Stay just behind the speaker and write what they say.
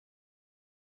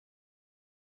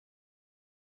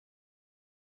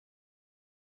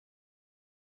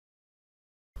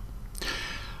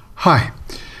Hi.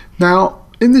 Now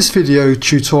in this video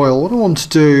tutorial what I want to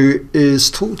do is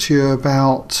talk to you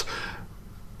about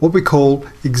what we call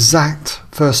exact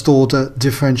first order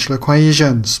differential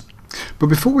equations. But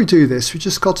before we do this, we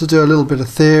just got to do a little bit of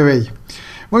theory.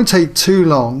 It won't take too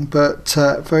long, but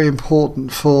very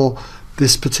important for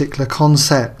this particular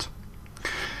concept.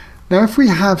 Now if we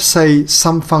have, say,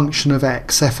 some function of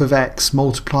x, f of x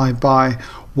multiplied by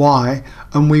y,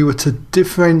 and we were to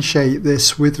differentiate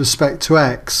this with respect to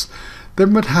x,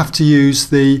 then we'd have to use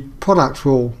the product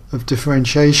rule of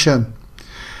differentiation.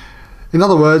 In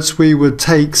other words, we would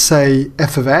take, say,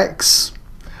 f of x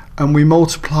and we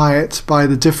multiply it by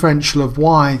the differential of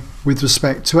y with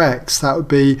respect to x. That would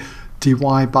be dy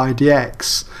by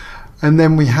dx. And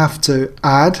then we have to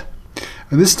add,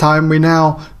 and this time we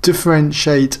now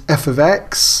differentiate f of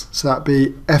x, so that would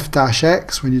be f dash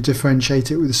x when you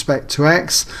differentiate it with respect to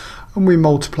x, and we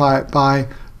multiply it by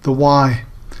the y.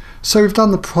 So we've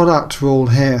done the product rule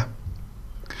here.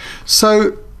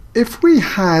 So if we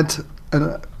had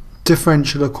a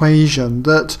differential equation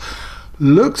that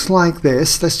looked like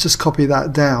this, let's just copy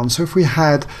that down. So if we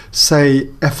had, say,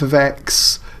 f of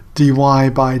x dy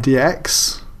by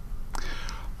dx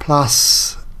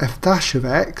plus f dash of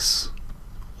x,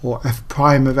 or f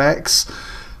prime of x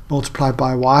multiplied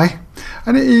by y,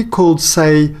 and it equaled,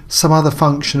 say, some other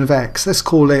function of x. Let's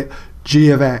call it g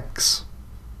of x.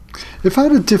 If I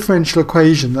had a differential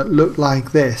equation that looked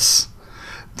like this,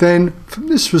 then from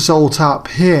this result up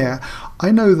here,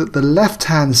 I know that the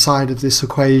left-hand side of this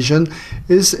equation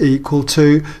is equal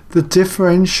to the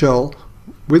differential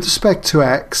with respect to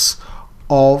x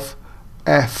of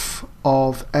f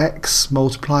of x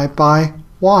multiplied by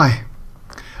y.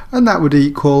 And that would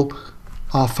equal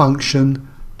our function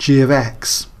g of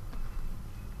x.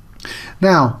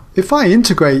 Now, if I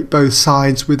integrate both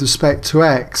sides with respect to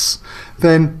x,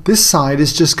 then this side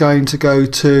is just going to go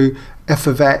to f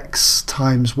of x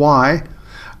times y,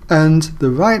 and the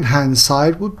right hand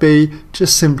side would be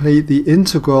just simply the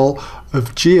integral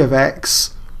of g of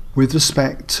x with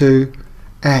respect to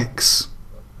x.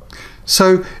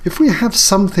 So if we have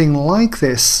something like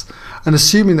this, and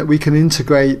assuming that we can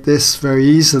integrate this very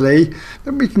easily,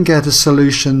 then we can get a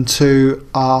solution to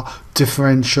our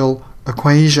differential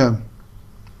equation.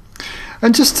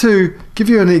 And just to give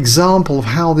you an example of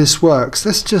how this works,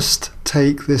 let's just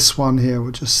take this one here.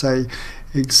 We'll just say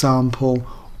example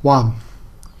 1.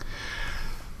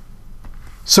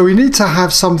 So we need to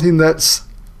have something that's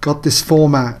got this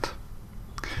format.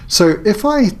 So if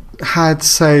I had,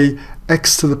 say,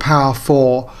 x to the power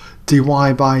 4 dy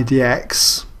by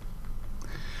dx,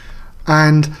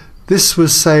 and this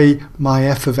was, say, my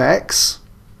f of x,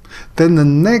 then the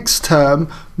next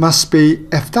term must be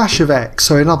f dash of x,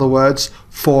 so in other words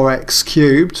 4x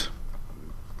cubed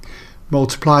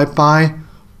multiplied by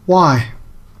y.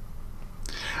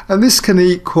 And this can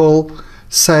equal,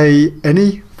 say,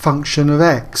 any function of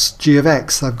x, g of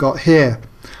x I've got here.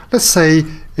 Let's say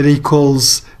it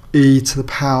equals e to the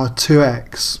power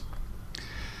 2x.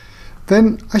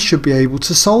 Then I should be able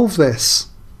to solve this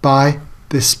by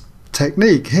this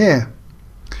technique here,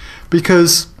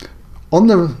 because on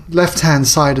the left hand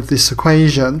side of this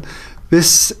equation,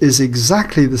 this is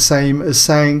exactly the same as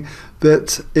saying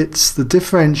that it's the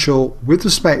differential with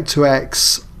respect to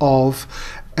x of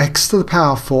x to the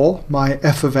power 4, my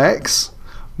f of x,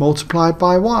 multiplied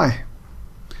by y.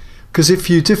 Because if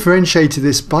you differentiated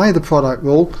this by the product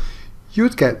rule, you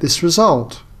would get this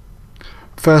result.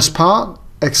 First part,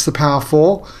 x to the power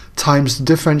 4 times the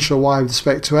differential of y with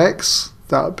respect to x,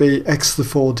 that would be x to the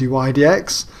 4 dy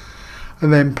dx,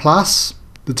 and then plus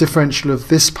the differential of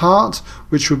this part,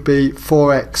 which would be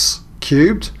 4x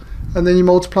cubed, and then you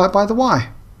multiply it by the y.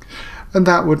 And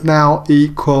that would now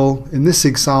equal, in this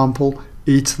example,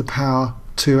 e to the power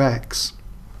 2x.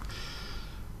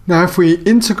 Now if we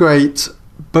integrate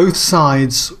both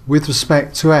sides with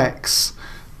respect to x,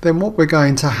 then what we're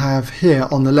going to have here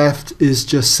on the left is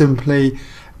just simply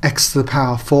x to the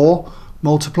power 4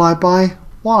 multiplied by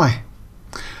y.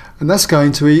 And that's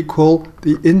going to equal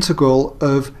the integral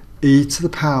of e to the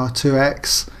power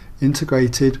 2x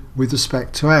integrated with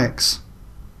respect to x.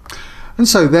 And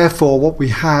so therefore what we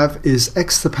have is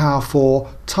x to the power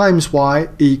 4 times y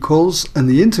equals, and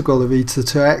the integral of e to the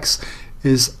 2x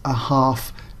is a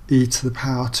half e to the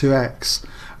power 2x.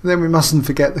 And then we mustn't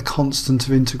forget the constant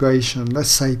of integration,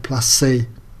 let's say plus c.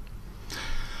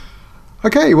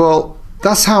 Okay, well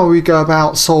that's how we go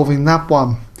about solving that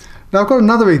one. Now I've got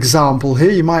another example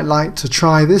here. You might like to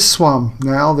try this one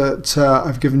now that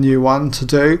I've given you one to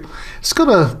do. It's got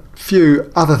a few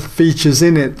other features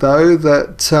in it though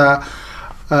that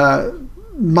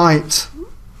might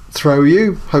throw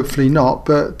you, hopefully not,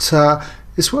 but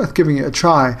it's worth giving it a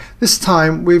try. This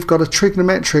time we've got a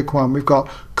trigonometric one. We've got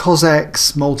cos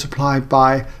x multiplied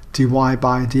by dy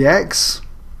by dx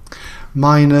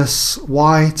minus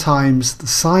y times the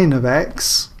sine of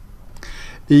x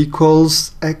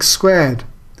equals x squared.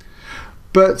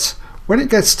 But when it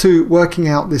gets to working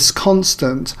out this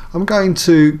constant, I'm going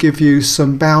to give you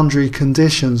some boundary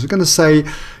conditions. We're going to say,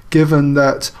 given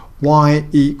that y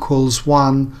equals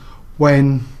 1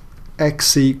 when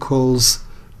x equals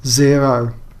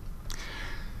 0.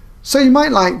 So you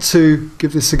might like to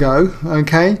give this a go,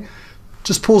 okay?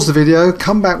 Just pause the video,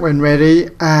 come back when ready,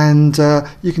 and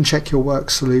you can check your work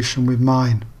solution with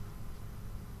mine.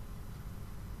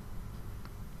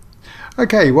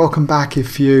 Okay, welcome back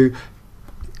if you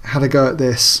had a go at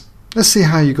this. Let's see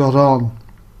how you got on.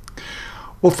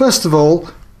 Well, first of all,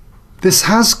 this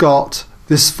has got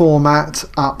this format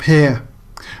up here,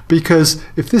 because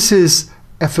if this is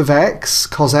f of x,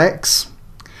 cos x,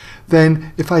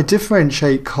 then if I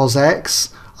differentiate cos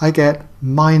x, I get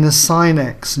minus sine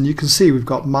x, and you can see we've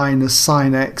got minus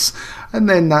sine x, and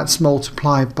then that's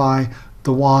multiplied by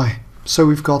the y. So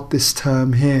we've got this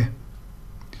term here.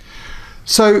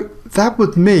 So that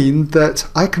would mean that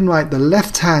I can write the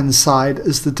left-hand side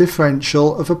as the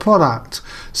differential of a product.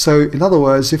 So in other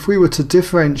words, if we were to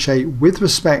differentiate with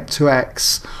respect to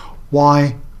x,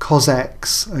 y cos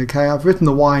x, okay, I've written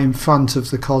the y in front of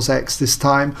the cos x this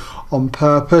time on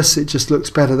purpose, it just looks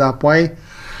better that way.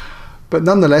 But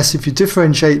nonetheless, if you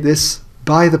differentiate this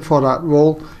by the product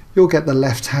rule, you'll get the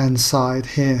left-hand side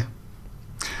here.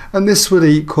 And this would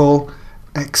equal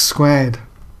x squared.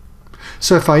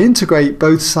 So if I integrate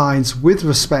both sides with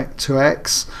respect to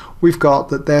x, we've got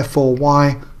that therefore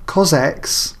y cos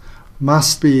x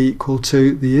must be equal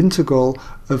to the integral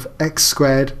of x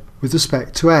squared with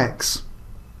respect to x.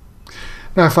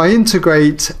 Now if I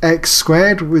integrate x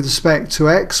squared with respect to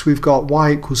x, we've got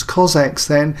y equals cos x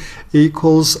then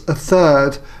equals a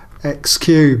third x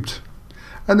cubed,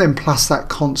 and then plus that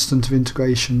constant of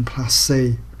integration plus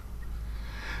c.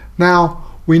 Now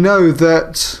we know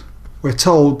that we're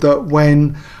told that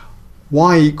when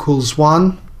y equals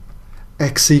 1,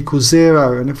 x equals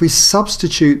 0, and if we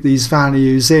substitute these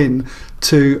values in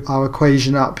to our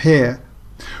equation up here,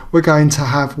 we're going to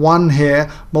have 1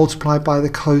 here multiplied by the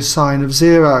cosine of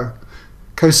 0.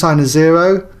 Cosine of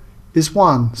 0 is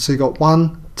 1, so you've got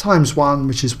 1 times 1,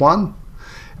 which is 1,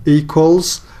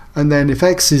 equals, and then if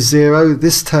x is 0,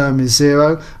 this term is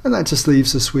 0, and that just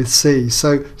leaves us with c,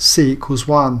 so c equals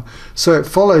 1. So it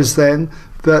follows then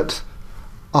that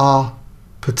our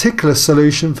particular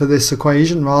solution for this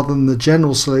equation, rather than the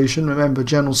general solution, remember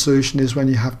general solution is when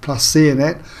you have plus c in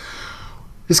it,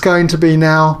 is going to be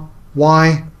now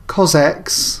y cos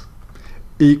x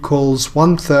equals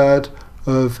 1/3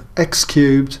 of x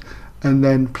cubed, and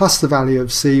then plus the value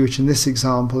of c, which in this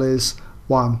example is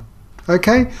 1.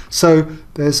 Okay, so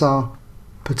there's our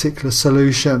particular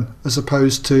solution as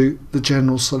opposed to the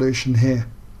general solution here.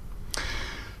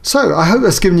 So I hope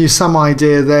that's given you some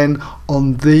idea then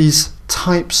on these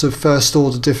types of first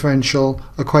order differential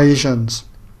equations.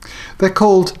 They're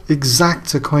called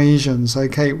exact equations,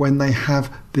 okay, when they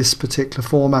have this particular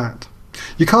format.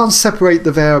 You can't separate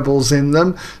the variables in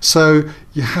them, so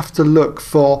you have to look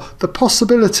for the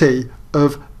possibility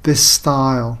of this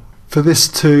style for this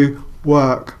to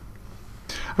work.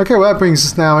 Okay, well that brings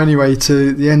us now anyway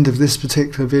to the end of this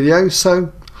particular video,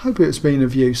 so hope it's been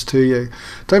of use to you.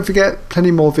 Don't forget,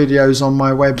 plenty more videos on my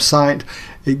website,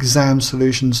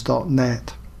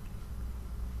 ExamSolutions.net.